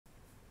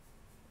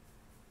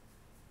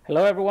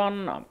Hello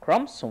everyone, I'm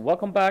Crumbs and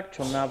welcome back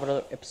to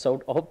another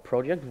episode of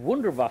Project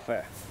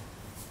Wunderwaffe.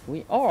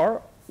 We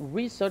are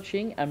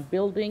researching and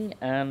building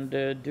and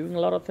doing a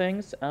lot of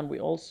things, and we're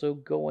also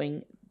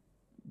going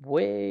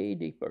way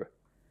deeper.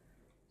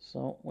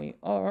 So we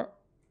are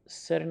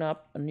setting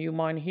up a new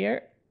mine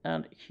here,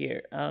 and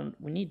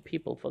we need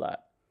people for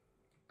that.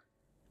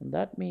 And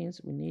that means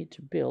we need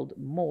to build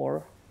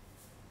more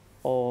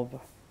of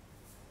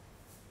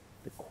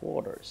the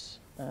quarters.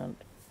 And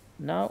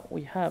now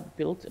we have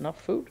built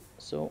enough food,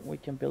 so we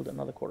can build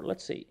another quarter.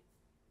 Let's see.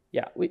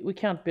 Yeah, we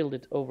can't build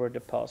it over a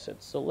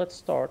deposit, so let's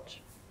start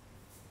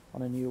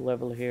on a new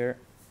level here.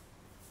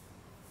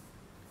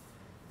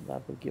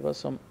 That will give us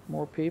some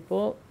more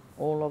people.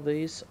 All of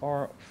these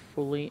are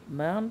fully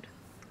manned.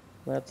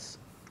 Let's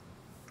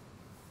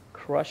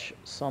crush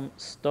some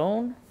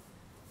stone.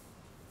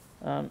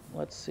 And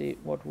let's see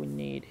what we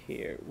need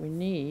here. We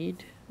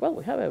need, well,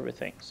 we have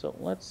everything, so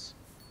let's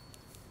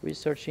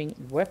researching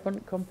weapon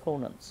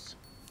components.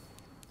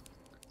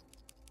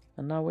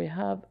 And now we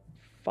have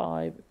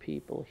 5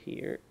 people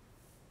here.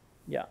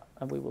 Yeah,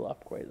 and we will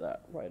upgrade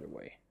that right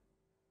away.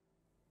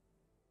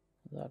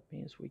 That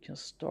means we can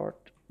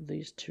start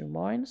these 2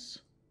 mines.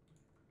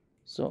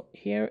 So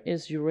here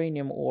is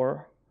uranium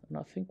ore, and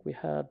I think we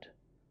had,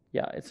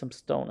 yeah, it's some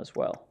stone as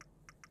well.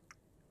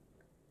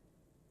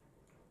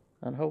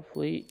 And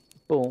hopefully,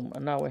 boom,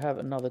 and now we have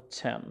another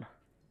 10.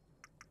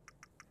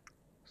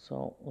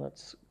 So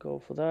let's go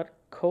for that.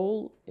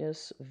 Coal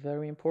is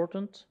very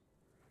important.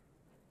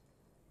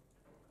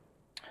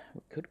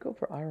 We could go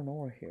for iron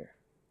ore here.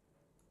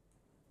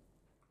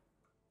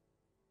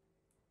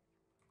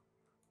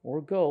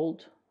 Or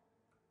gold.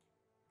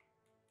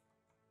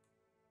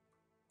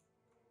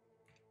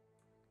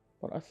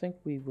 But I think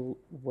we will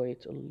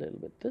wait a little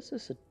bit. This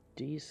is a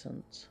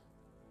decent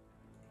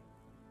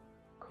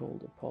coal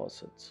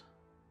deposit.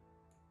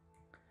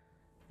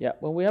 Yeah,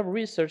 when we have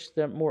researched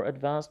the more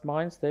advanced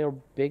mines, they are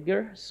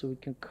bigger, so we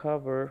can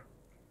cover,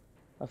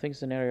 I think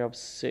it's an area of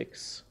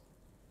 6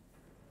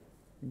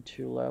 in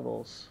 2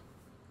 levels.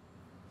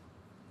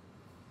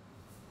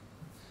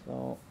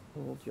 So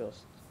we'll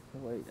just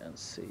wait and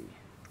see.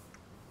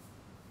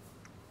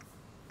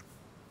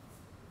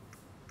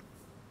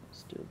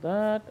 Let's do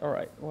that. All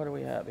right, what do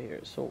we have here?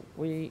 So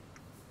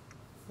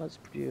let's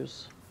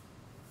produce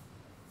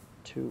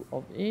 2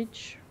 of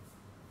each.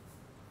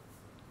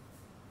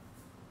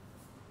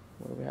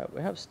 What do we have?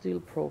 We have steel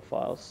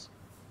profiles.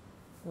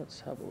 Let's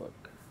have a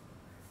look.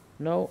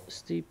 No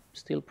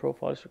steel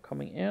profiles are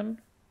coming in.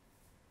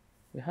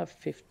 We have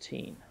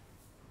 15.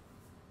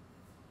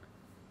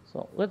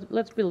 So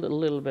let's build a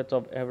little bit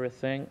of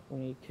everything. We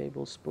need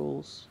cable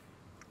spools.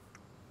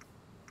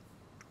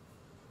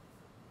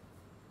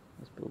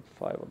 Let's build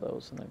 5 of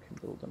those, and then we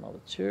can build another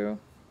 2.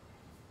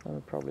 And we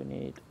probably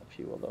need a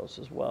few of those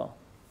as well.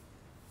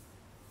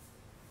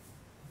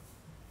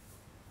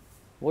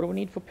 What do we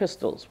need for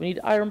pistols? We need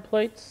iron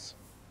plates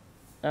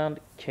and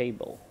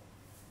cable.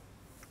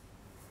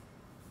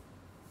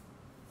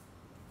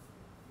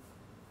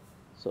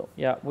 So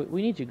yeah,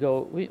 we need to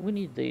go, we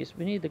need these.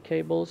 We need the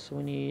cables,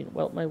 we need,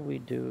 well, maybe we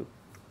do.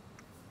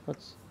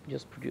 Let's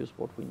just produce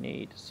what we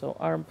need. So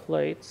iron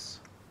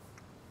plates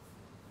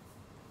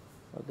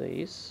are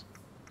these.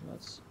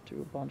 Let's do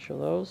a bunch of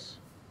those.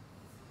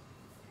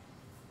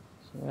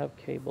 So we have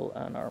cable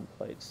and iron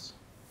plates.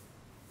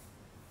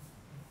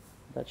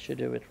 That should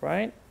do it,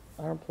 right?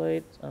 Iron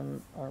plates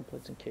and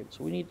cable.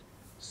 So we need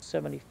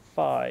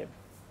 75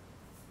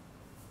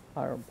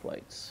 iron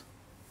plates.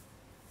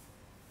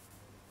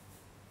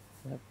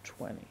 We have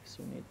 20,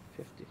 so we need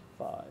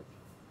 55.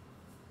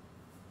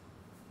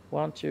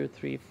 1, 2,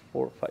 3,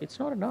 4, 5. It's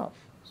not enough,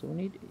 so we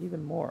need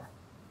even more.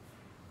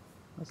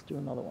 Let's do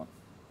another one.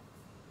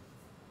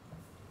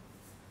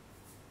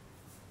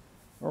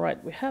 All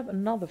right, we have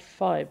another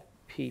 5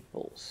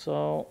 people.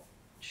 So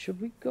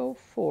should we go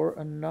for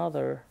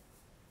another?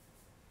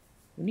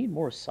 We need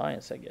more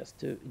science, I guess,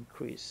 to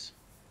increase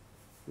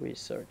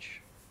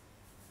research.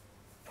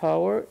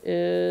 Power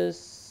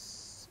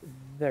is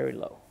very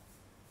low.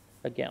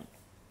 Again.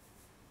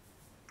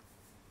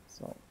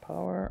 So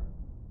power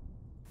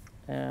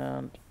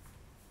and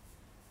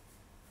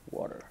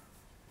water.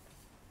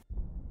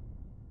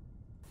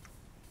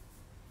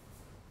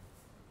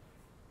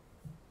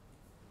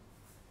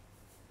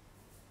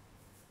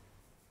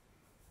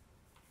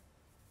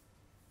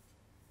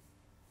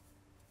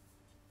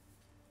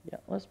 Yeah,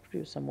 let's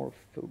produce some more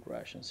food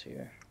rations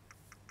here.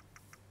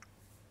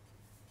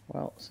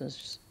 Well,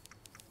 since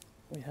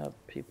we have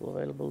people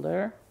available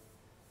there.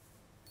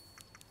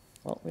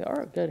 Well, we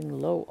are getting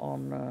low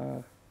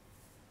on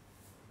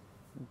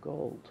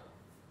gold.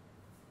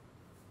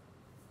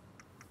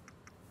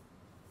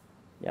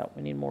 Yeah,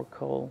 we need more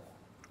coal.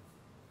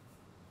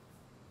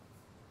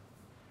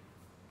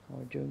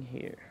 What we're doing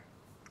here.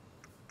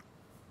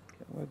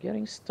 Okay, we're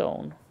getting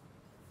stone.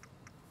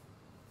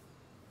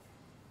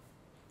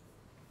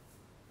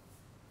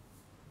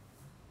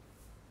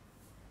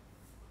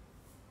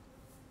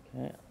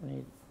 Okay, we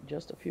need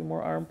just a few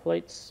more iron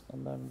plates,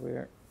 and then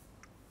we're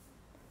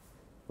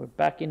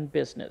back in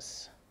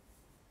business.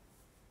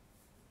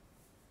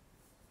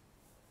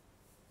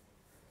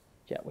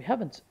 Yeah, we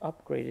haven't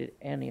upgraded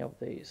any of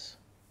these.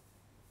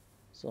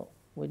 So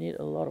we need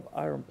a lot of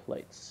iron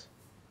plates.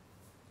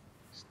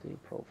 Steel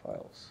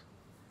profiles.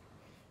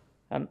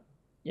 And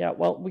yeah,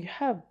 well, we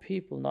have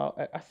people now.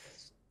 I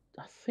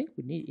think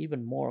we need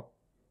even more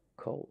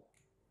coal.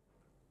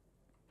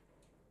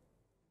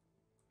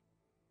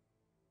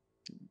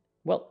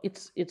 Well,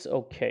 it's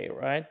okay,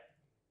 right?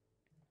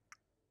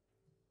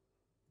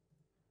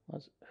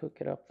 Let's hook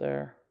it up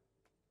there.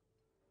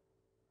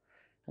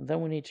 And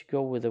then we need to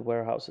go with the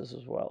warehouses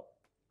as well.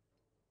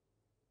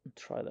 And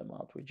try them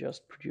out. We're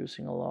just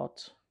producing a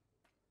lot.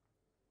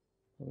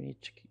 We need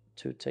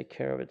to take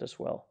care of it as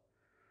well.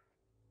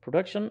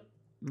 Production,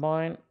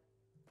 mine,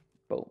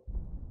 boom.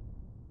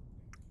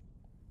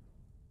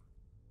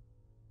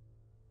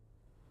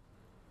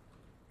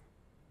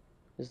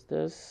 Is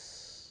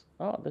this...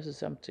 Oh, this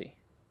is empty.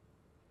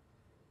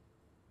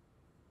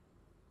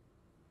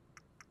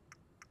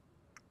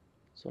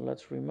 So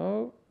let's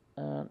remove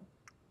and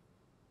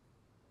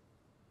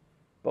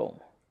boom.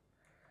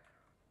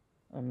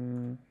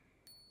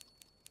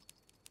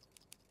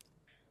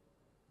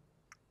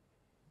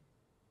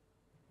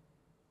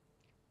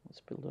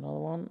 Let's build another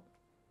one.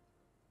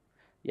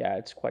 Yeah,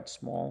 it's quite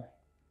small.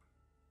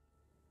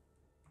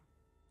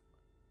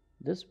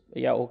 This,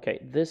 yeah, okay.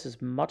 This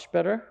is much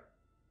better.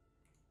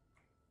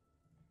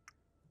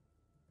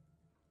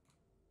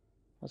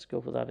 Let's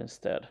go for that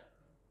instead.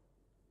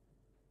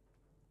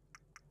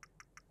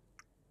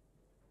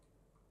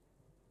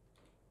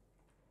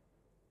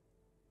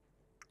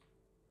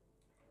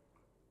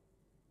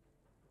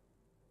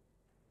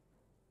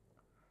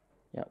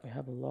 Yeah, we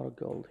have a lot of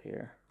gold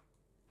here.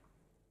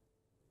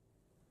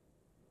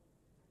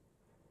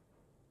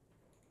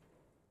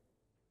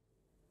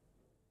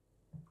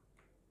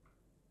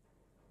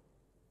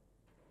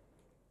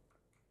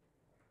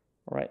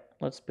 All right,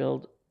 let's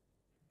build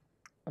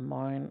a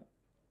mine.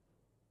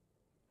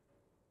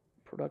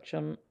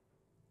 Production,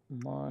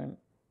 mine.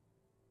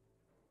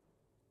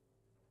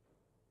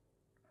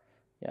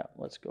 Yeah,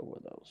 let's go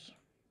with those.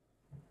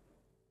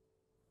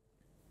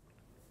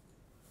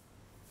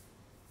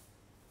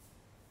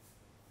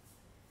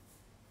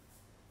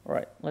 All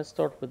right, let's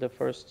start with the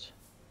first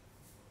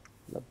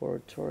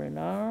laboratory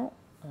now.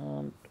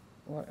 And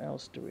what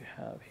else do we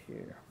have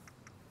here?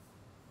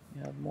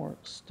 We have more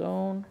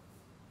stone.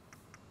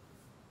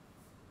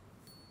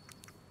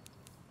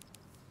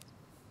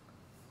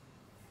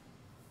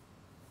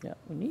 Yeah,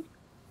 we need...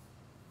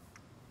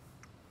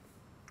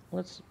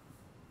 Let's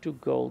do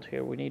gold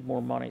here. We need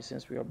more money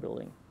since we are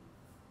building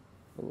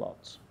a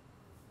lot.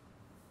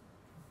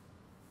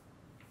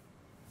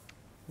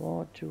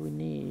 What do we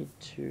need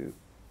to...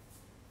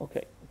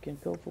 Okay, we can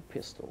go for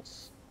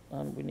pistols.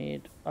 And we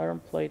need iron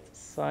plate,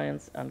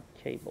 science, and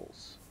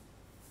cables.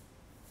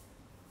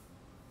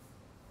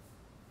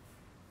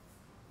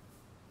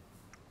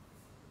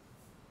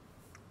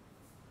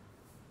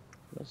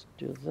 Let's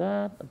do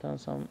that, and then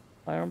some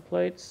iron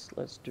plates.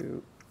 Let's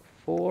do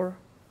 4.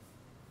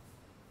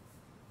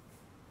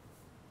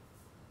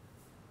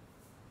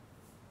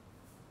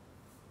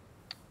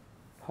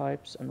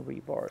 Pipes and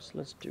rebars.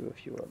 Let's do a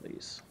few of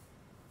these.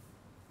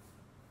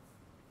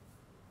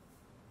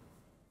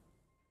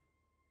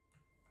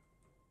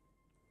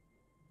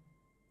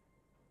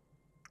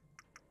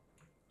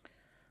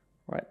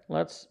 Right,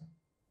 let's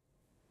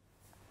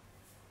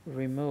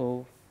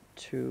remove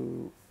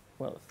 2,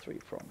 well, 3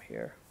 from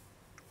here.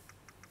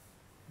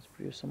 Let's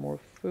produce some more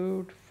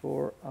food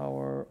for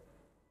our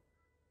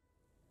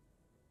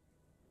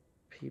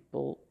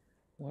people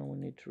when we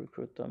need to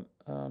recruit them.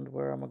 And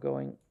where am I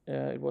going?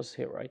 It was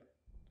here, right?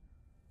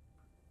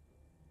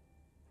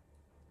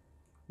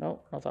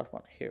 No, not that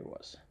one. Here it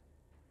was.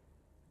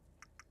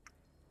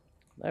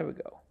 There we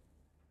go.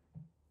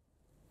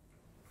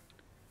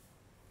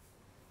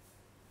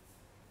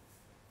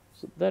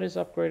 So that is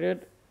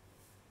upgraded.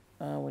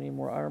 We need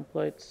more iron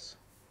plates.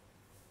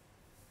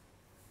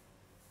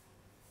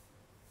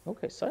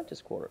 Okay,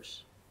 scientist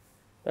quarters.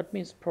 That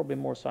means probably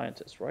more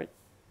scientists, right?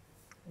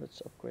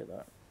 Let's upgrade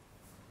that.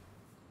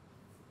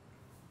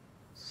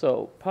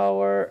 So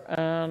power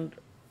and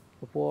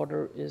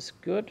water is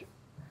good.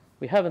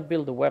 We haven't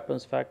built a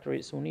weapons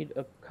factory, so we need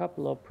a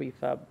couple of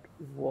prefab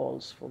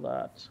walls for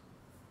that.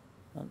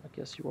 And I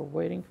guess you were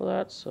waiting for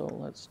that, so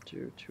let's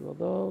do 2 of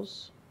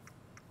those.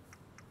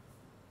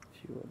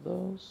 A few of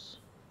those.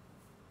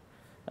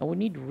 And we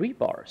need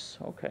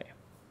rebars, okay.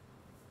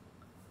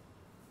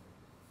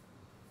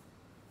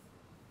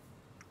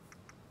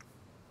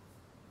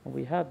 And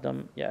we have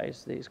them, yeah,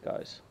 it's these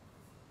guys.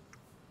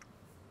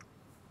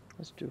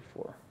 Let's do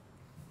 4.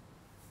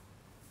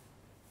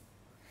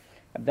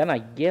 And then I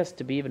guess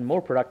to be even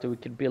more productive, we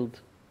could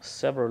build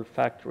several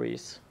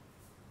factories.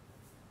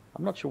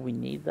 I'm not sure we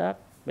need that.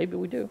 Maybe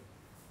we do.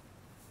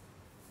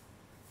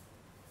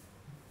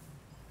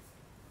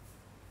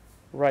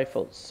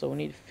 Rifles, so we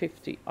need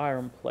 50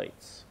 iron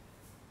plates.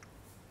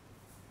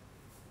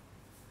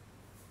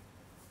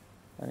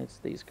 And it's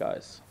these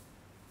guys.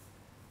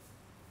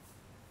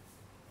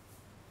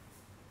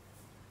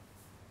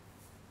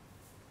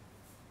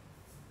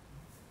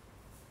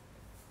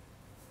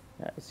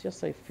 let's just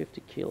say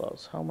 50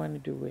 kilos. How many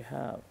do we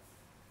have?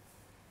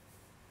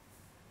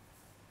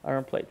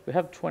 Iron plate. We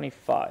have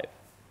 25.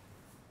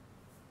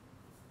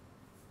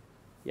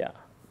 Yeah,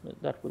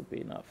 that will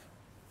be enough.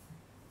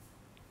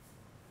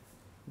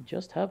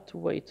 Just have to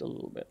wait a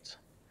little bit.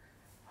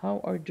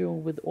 How are you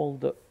doing with all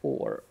the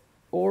ore?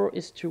 Ore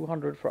is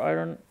 200 for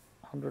iron,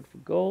 100 for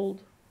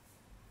gold.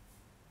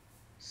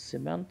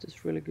 Cement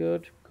is really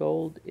good.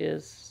 Gold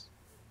is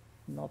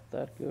not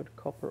that good.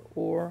 Copper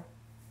ore.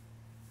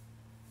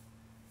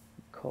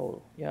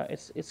 Coal. Yeah,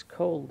 it's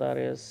coal that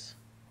is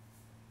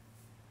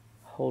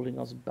holding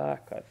us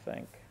back, I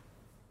think.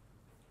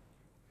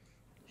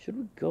 Should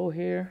we go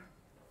here?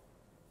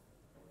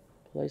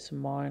 Place a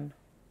mine.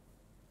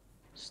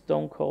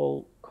 Stone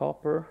coal,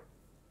 copper.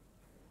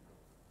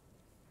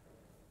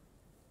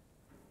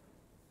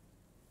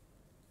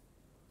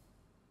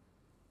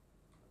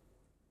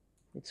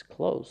 It's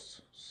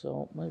close,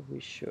 so maybe we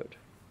should.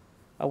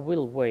 I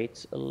will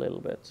wait a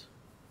little bit.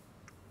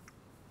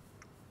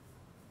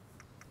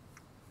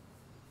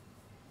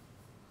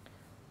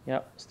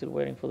 Yeah, still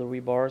waiting for the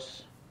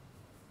rebars.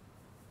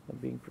 They're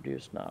being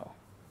produced now.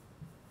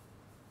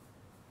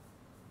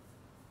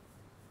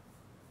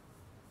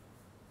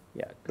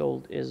 Yeah,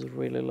 gold is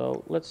really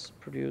low. Let's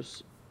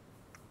produce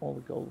all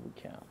the gold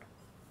we can.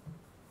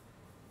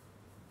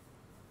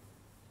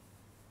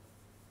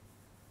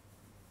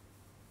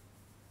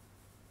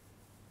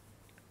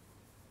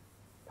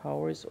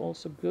 Power is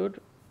also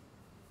good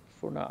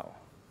for now.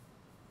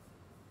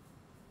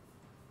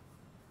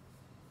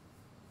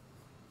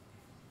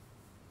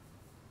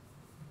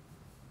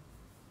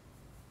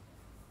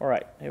 All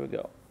right, here we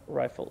go.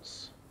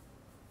 Rifles.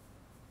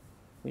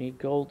 We need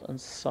gold and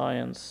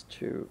science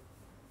to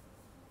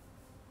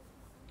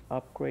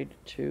upgrade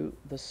to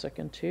the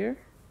second tier.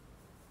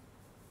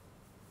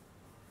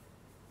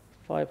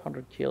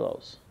 500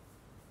 kilos.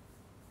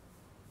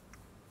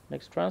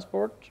 Next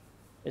transport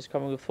is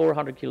coming with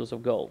 400 kilos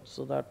of gold,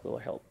 so that will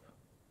help.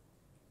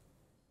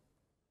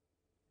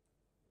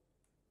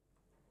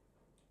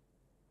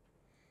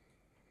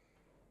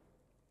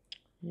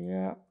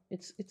 Yeah,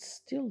 it's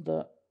still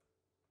the...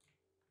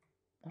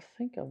 I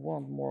think I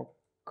want more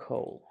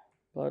coal,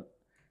 but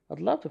I'd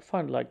love to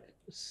find like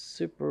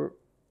super...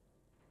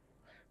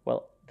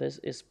 Well, this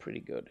is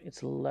pretty good.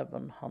 It's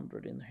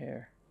 1100 in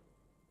here.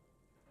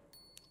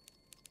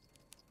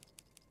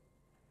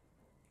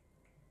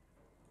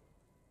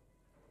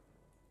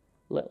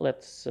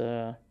 Let's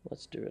do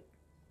it.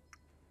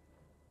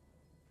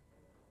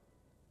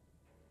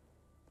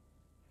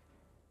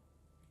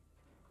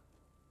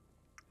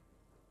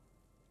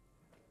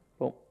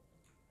 Boom.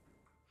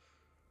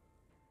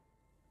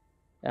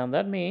 And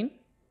that means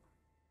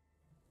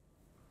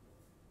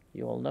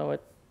you all know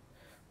it.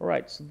 All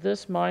right, so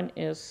this mine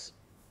is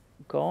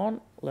gone.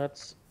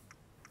 Let's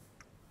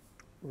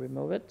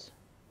remove it.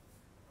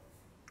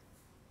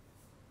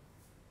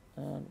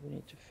 And we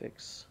need to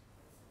fix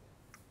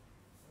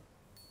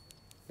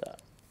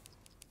that.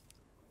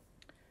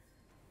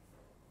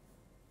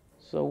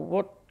 So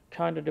what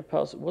kind of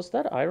deposit? Was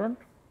that iron?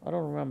 I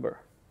don't remember.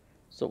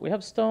 So we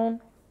have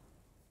stone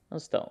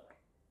and stone.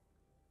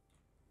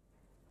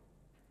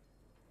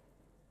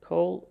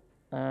 Coal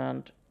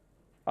and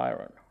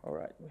iron. All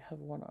right, we have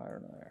one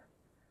iron there.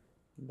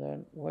 And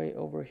then way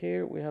over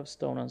here we have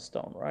stone and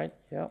stone, right?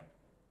 Yeah.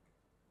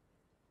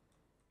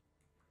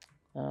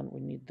 And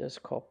we need this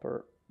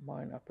copper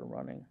mine up and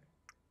running.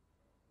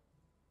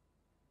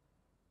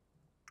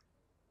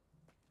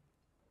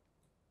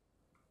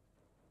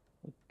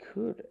 We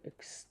could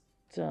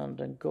extend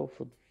and go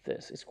for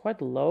this. It's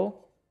quite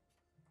low.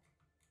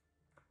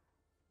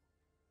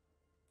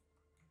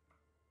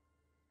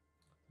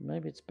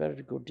 Maybe it's better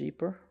to go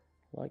deeper,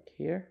 like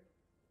here.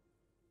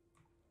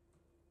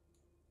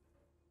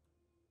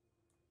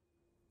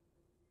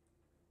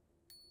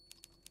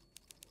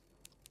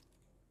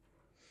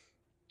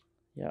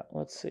 Yeah,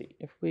 let's see.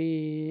 If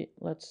we,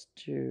 let's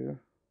do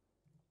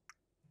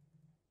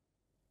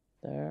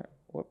there,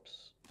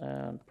 whoops,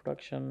 and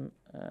production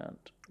and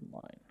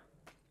mine.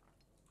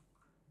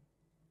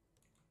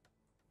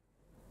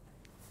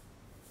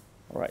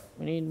 All right,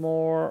 we need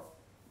more,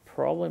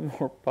 probably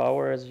more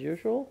power as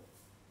usual.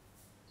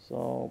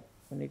 So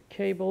we need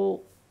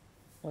cable.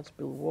 Let's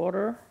build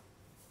water.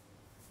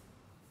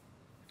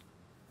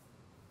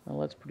 And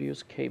let's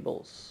produce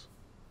cables.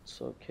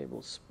 So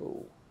cable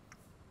spool.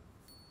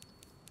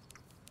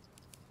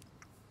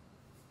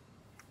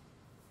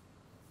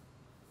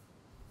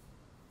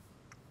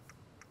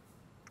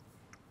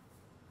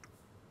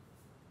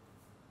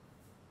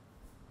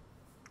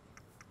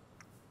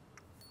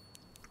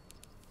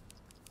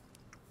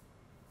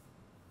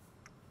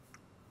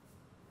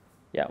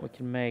 Yeah, we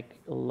can make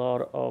a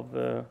lot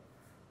of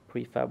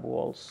prefab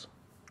walls.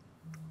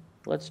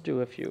 Let's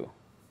do a few.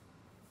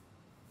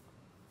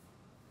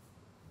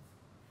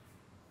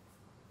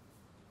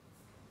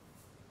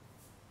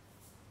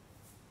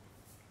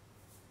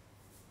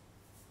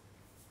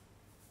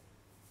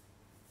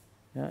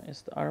 Yeah,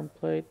 it's the iron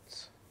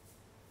plate.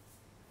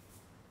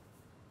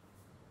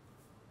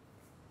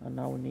 And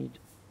now we need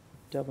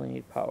definitely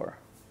need power.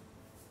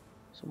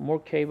 So more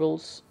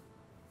cables.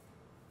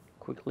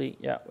 Quickly,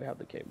 yeah, we have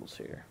the cables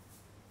here.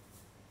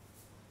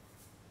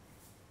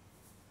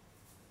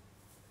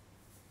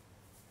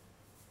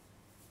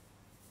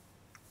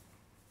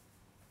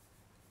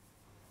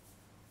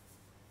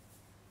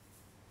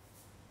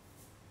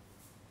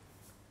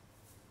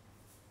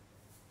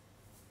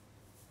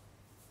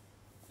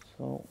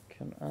 So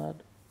can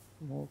add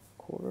more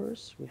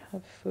quarters. We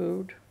have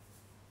food.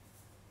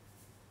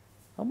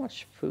 How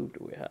much food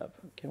do we have?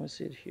 Can we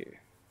see it here?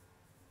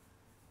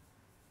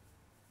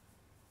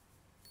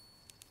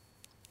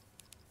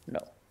 No.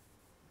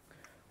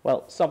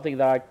 Well, something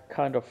that I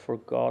kind of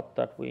forgot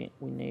that we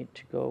need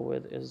to go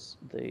with is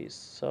these.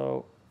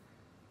 So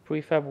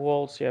prefab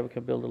walls, yeah, we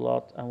can build a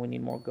lot, and we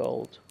need more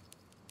gold.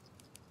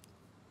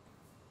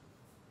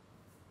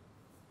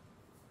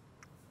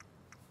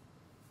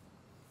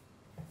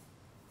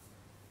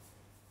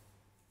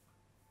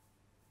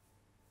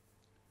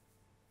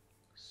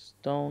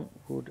 Stone,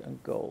 wood,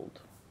 and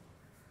gold.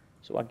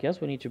 So I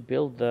guess we need to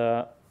build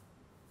the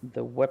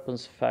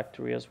weapons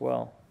factory as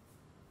well.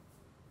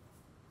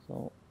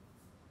 So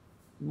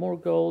more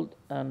gold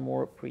and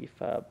more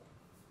prefab.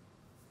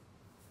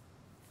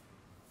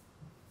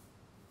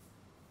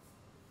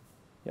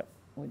 Yep,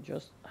 we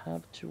just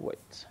have to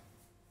wait.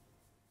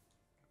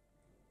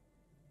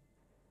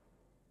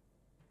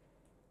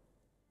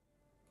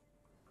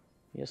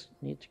 Just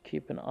need to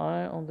keep an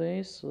eye on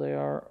these so they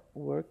are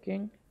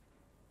working.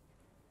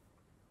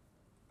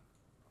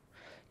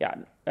 Yeah,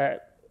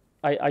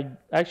 I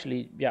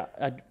actually, yeah,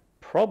 I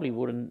probably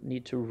wouldn't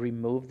need to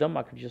remove them.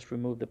 I could just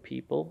remove the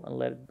people and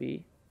let it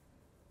be.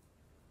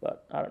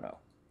 But I don't know.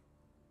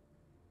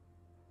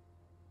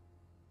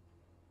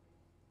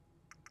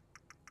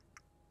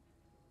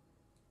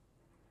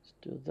 Let's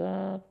do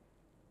that.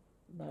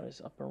 That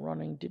is up and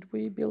running. Did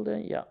we build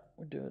it? Yeah,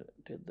 we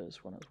did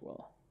this one as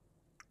well.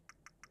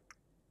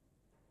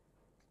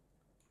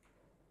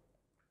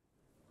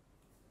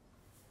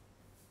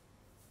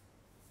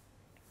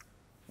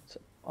 Let's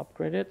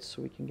upgrade it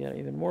so we can get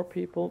even more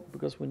people,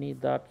 because we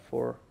need that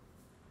for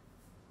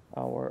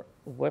our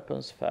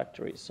weapons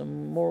factory.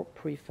 Some more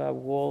prefab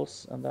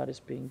walls, and that is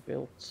being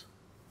built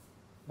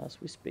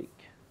as we speak.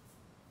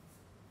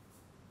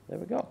 There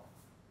we go.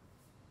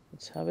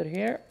 Let's have it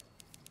here.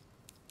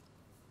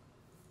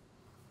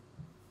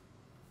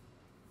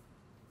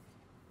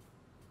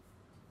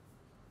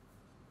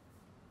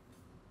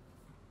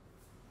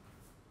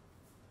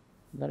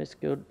 That is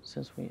good,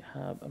 since we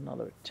have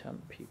another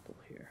 10 people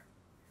here.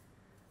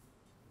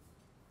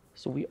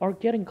 So we are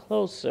getting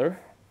closer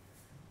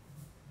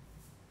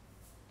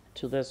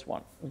to this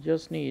one. We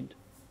just need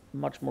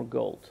much more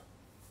gold.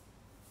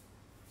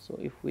 So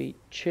if we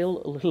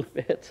chill a little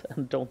bit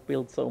and don't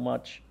build so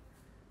much,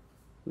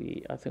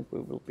 I think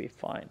we will be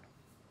fine.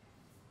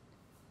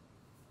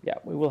 Yeah,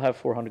 we will have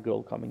 400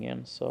 gold coming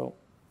in, so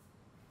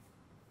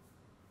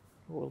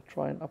we'll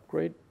try and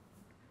upgrade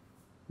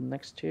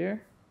next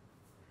year.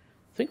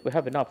 I think we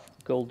have enough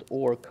gold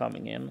ore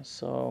coming in,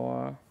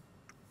 so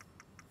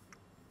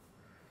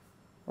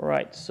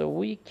alright, so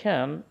we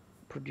can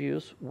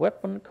produce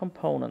weapon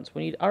components.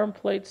 We need iron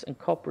plates and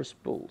copper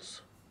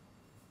spools.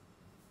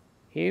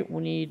 Here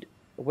we need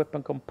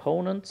weapon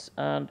components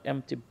and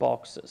empty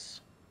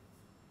boxes.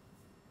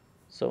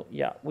 So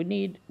yeah,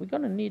 we're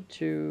gonna need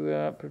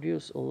to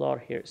produce a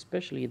lot here,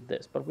 especially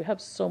this, but we have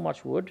so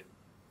much wood.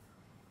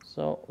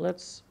 So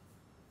let's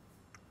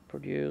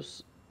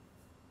produce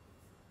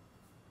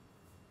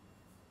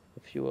a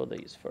few of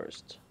these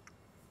first.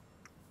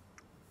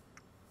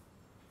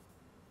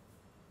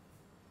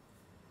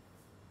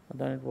 And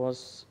then it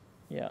was,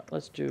 yeah,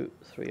 let's do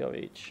 3 of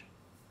each.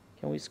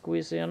 Can we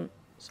squeeze in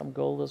some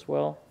gold as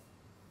well?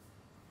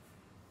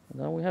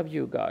 And then we have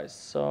you guys,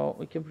 so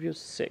we can produce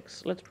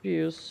 6. Let's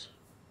produce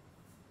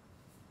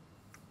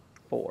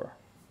 4.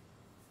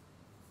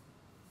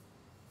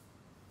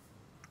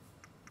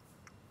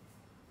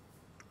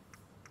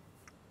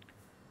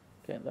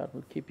 Okay, that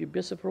will keep you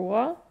busy for a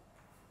while.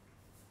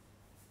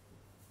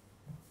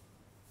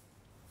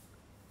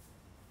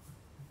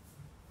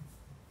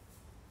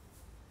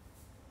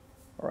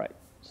 Alright,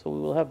 so we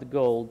will have the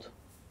gold.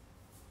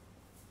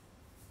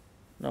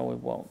 No, we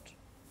won't.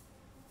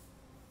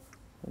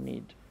 We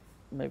need,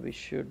 maybe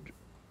should,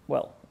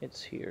 well,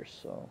 it's here,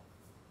 so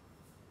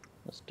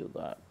let's do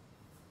that.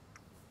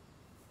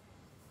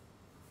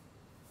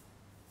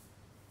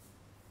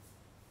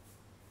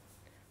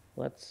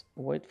 Let's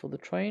wait for the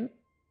train.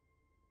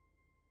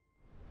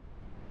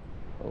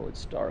 Oh,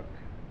 it's dark.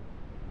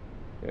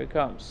 Here it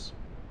comes.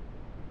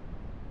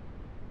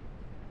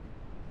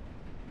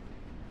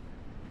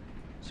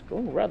 It's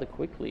going rather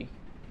quickly.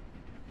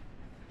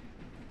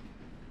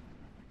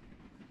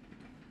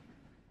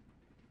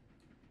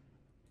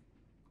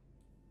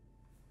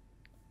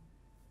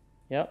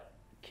 Yep,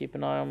 keep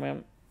an eye on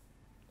him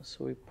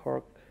so we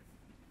park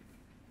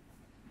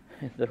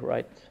in the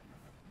right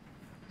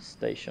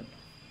station.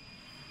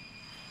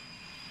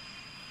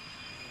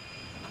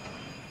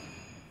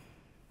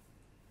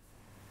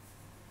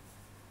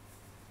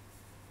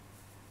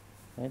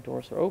 Okay,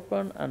 doors are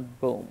open, and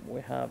boom, we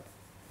have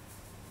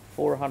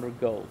 400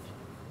 gold.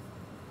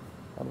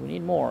 And we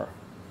need more.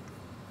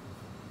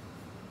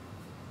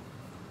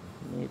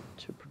 We need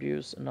to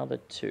produce another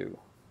 2.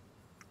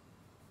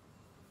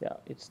 Yeah,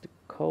 it's the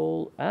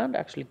coal and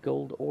actually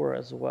gold ore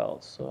as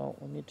well, so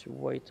we need to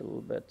wait a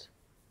little bit.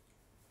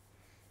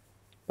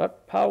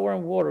 But power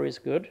and water is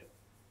good.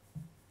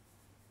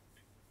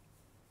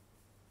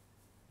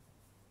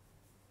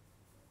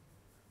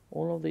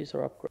 All of these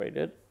are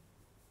upgraded.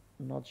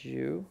 Not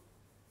you.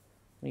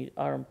 Need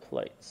iron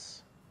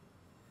plates.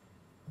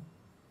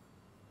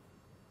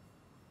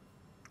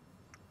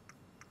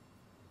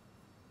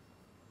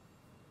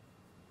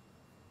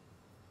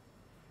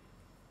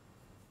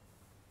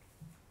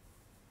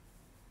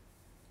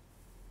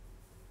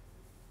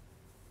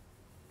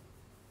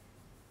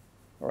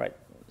 Alright,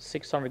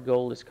 600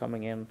 gold is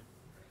coming in,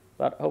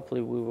 but hopefully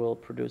we will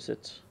produce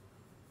it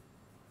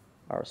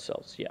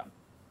ourselves, yeah.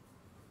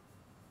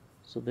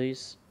 So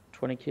these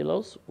 20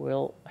 kilos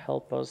will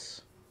help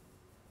us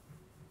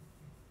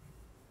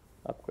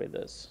upgrade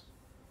this.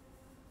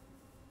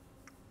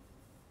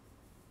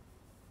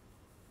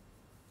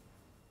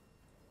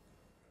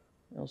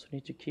 We also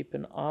need to keep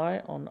an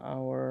eye on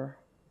our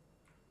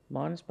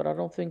mines, but I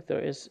don't think there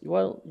is...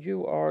 Well,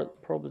 you are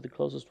probably the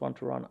closest one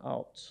to run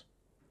out.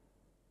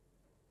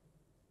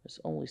 There's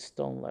only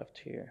stone left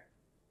here.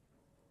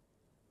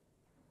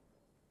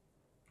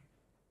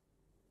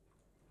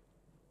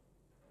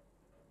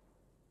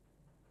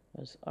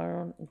 There's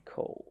iron and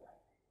coal.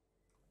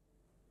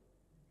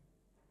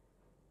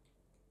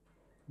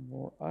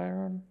 More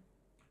iron,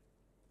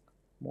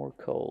 more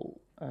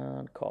coal,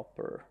 and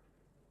copper.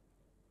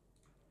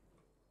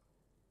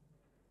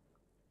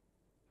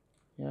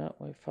 Yeah,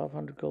 we have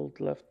 500 gold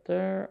left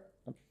there,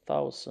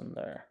 1,000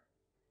 there.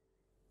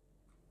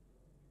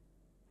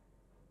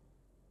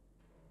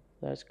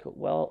 That's cool.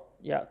 Well,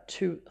 yeah,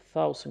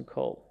 2,000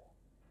 coal.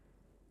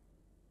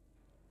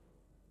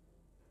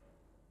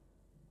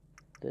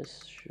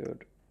 This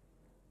should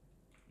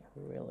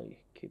really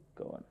keep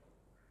going.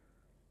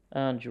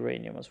 And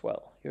uranium as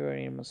well.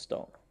 Uranium and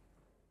stone.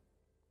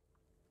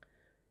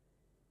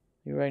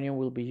 Uranium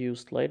will be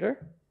used later.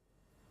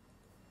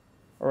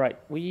 Alright,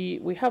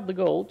 we have the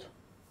gold.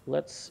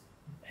 Let's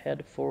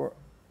head for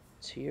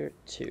tier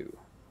 2.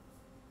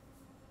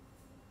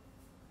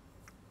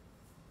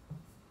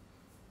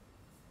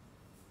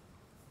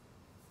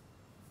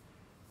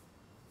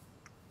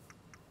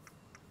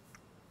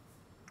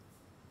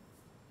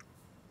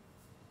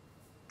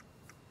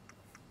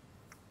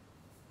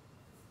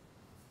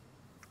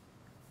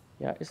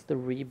 Yeah, it's the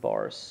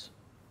rebars.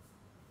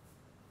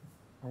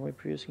 Are we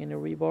producing any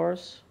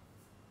rebars?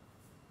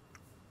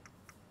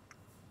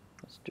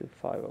 Let's do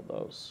 5 of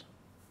those.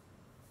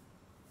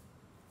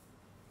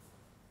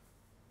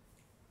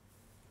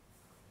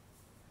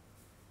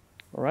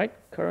 Alright,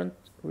 current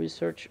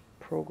research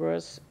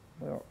progress.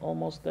 We're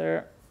almost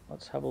there.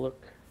 Let's have a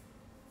look.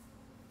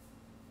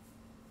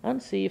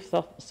 And see if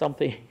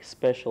something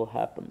special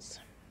happens.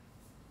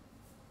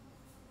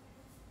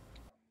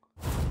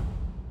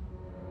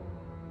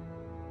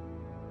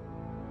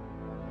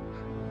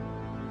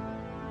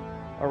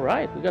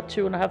 Alright, we got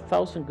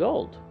 2,500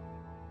 gold.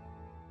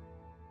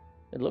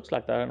 It looks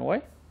like that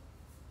anyway.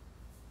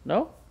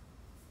 No?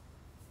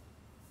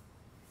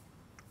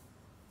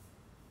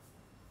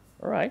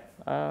 Alright.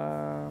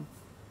 I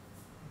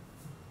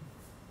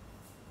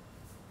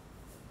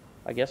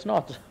guess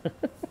not.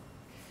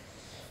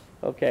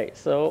 Okay,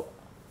 so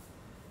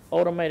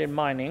automated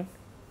mining,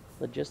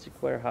 logistic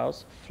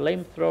warehouse,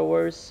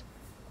 flamethrowers,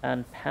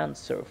 and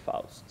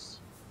panzerfausts.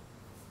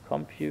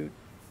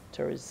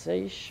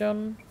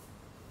 Computerization.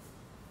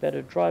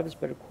 Better drivers,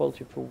 better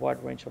quality for a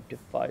wide range of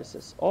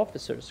devices.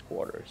 Officers'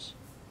 quarters.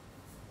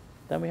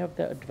 Then we have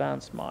the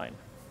advanced mine.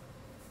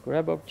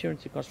 Grab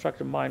opportunity to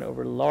construct a mine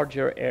over a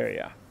larger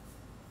area.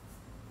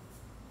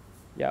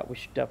 Yeah, we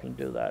should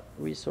definitely do that.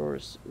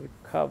 Resource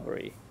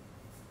recovery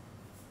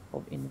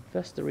of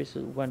investor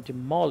resources when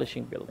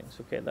demolishing buildings.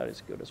 Okay, that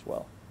is good as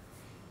well.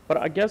 But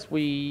I guess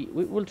we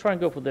will try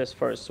and go for this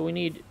first. So we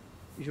need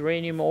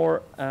uranium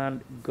ore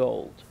and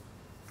gold.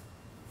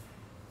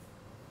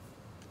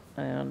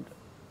 And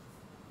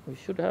we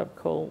should have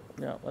coal.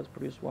 Yeah, let's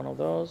produce one of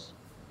those.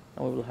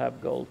 And we will have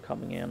gold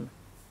coming in.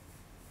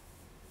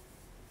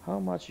 How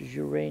much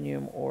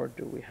uranium ore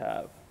do we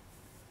have?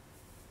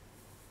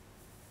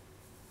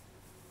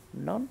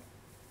 None?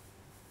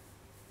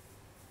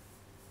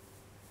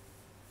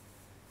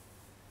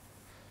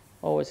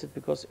 Oh, is it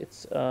because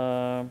it's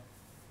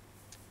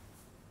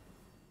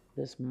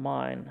this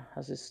mine?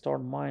 Has it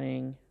started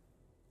mining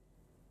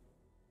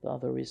the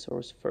other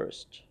resource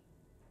first?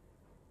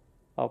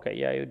 Okay,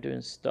 yeah, you're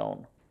doing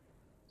stone.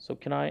 So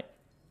can I...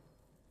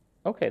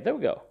 Okay, there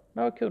we go.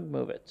 Now I could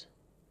move it.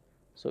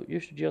 So you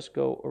should just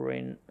go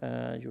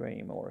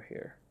uranium ore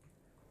here.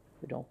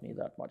 We don't need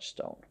that much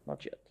stone,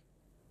 not yet.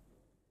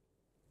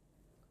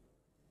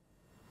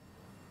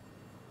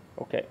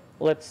 Okay,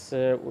 let's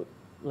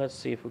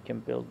see if we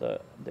can build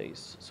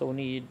these. So we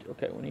need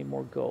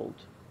more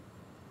gold.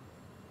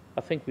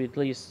 I think we at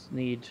least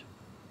need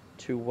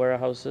 2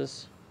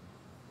 warehouses.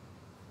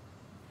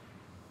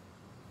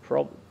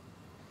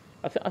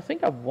 I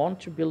think I want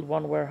to build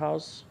 1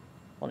 warehouse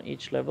on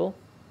each level,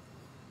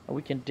 and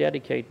we can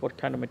dedicate what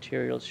kind of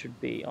materials should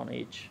be on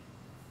each,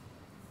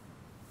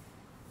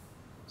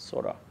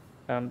 sorta,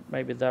 and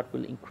maybe that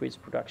will increase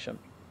production.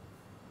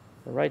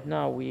 But right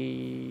now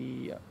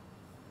we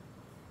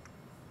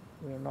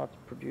are not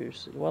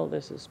producing. Well,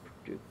 this is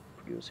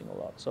producing a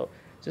lot. So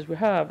since we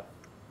have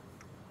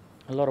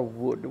a lot of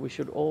wood, we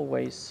should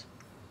always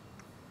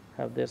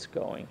have this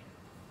going.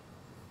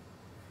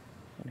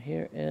 And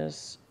here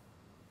is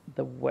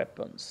the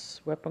weapon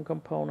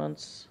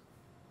components.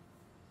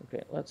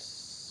 Okay,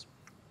 let's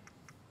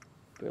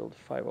build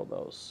 5 of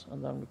those,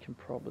 and then we can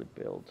probably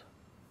build,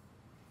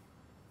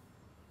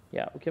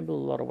 yeah, we can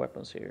build a lot of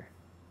weapons here.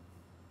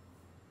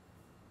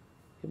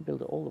 We can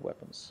build all the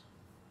weapons.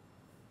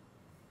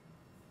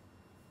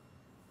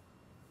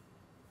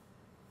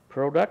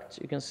 Product,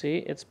 you can see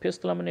it's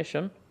pistol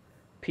ammunition,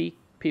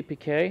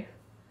 PPK,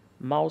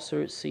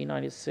 Mauser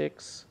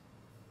C96,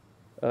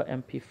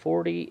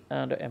 MP40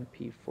 and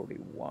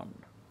MP41,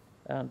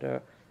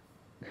 and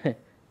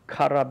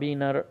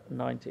Karabiner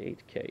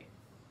 98K.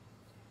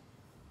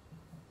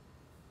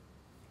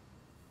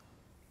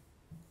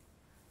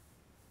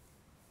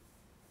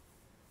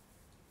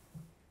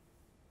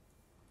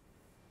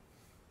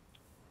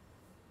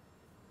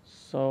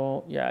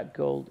 So yeah,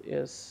 gold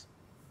is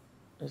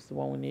the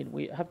one we need.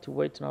 We have to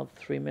wait another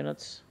 3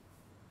 minutes.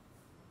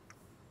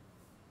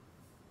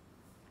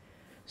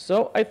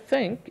 So I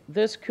think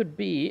this could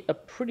be a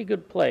pretty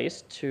good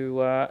place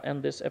to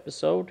end this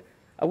episode.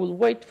 I will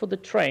wait for the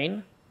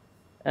train,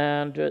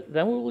 and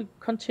then we will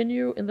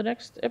continue in the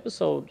next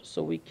episode,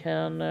 so we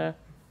can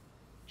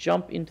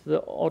jump into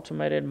the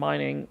automated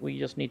mining. We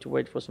just need to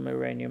wait for some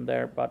uranium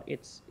there, but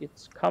it's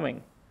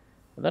coming.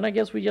 And then I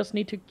guess we just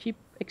need to keep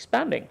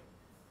expanding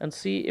and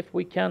see if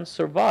we can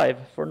survive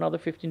for another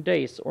 15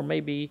 days, or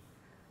maybe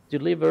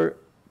deliver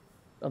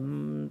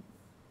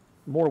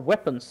more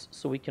weapons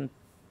so we can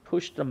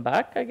push them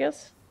back, I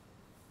guess.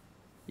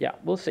 Yeah,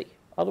 we'll see.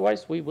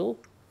 Otherwise, we will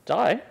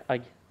die.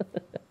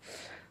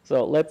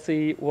 So let's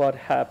see what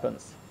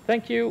happens.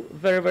 Thank you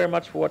very, very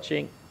much for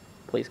watching.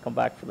 Please come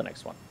back for the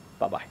next one.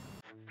 Bye-bye.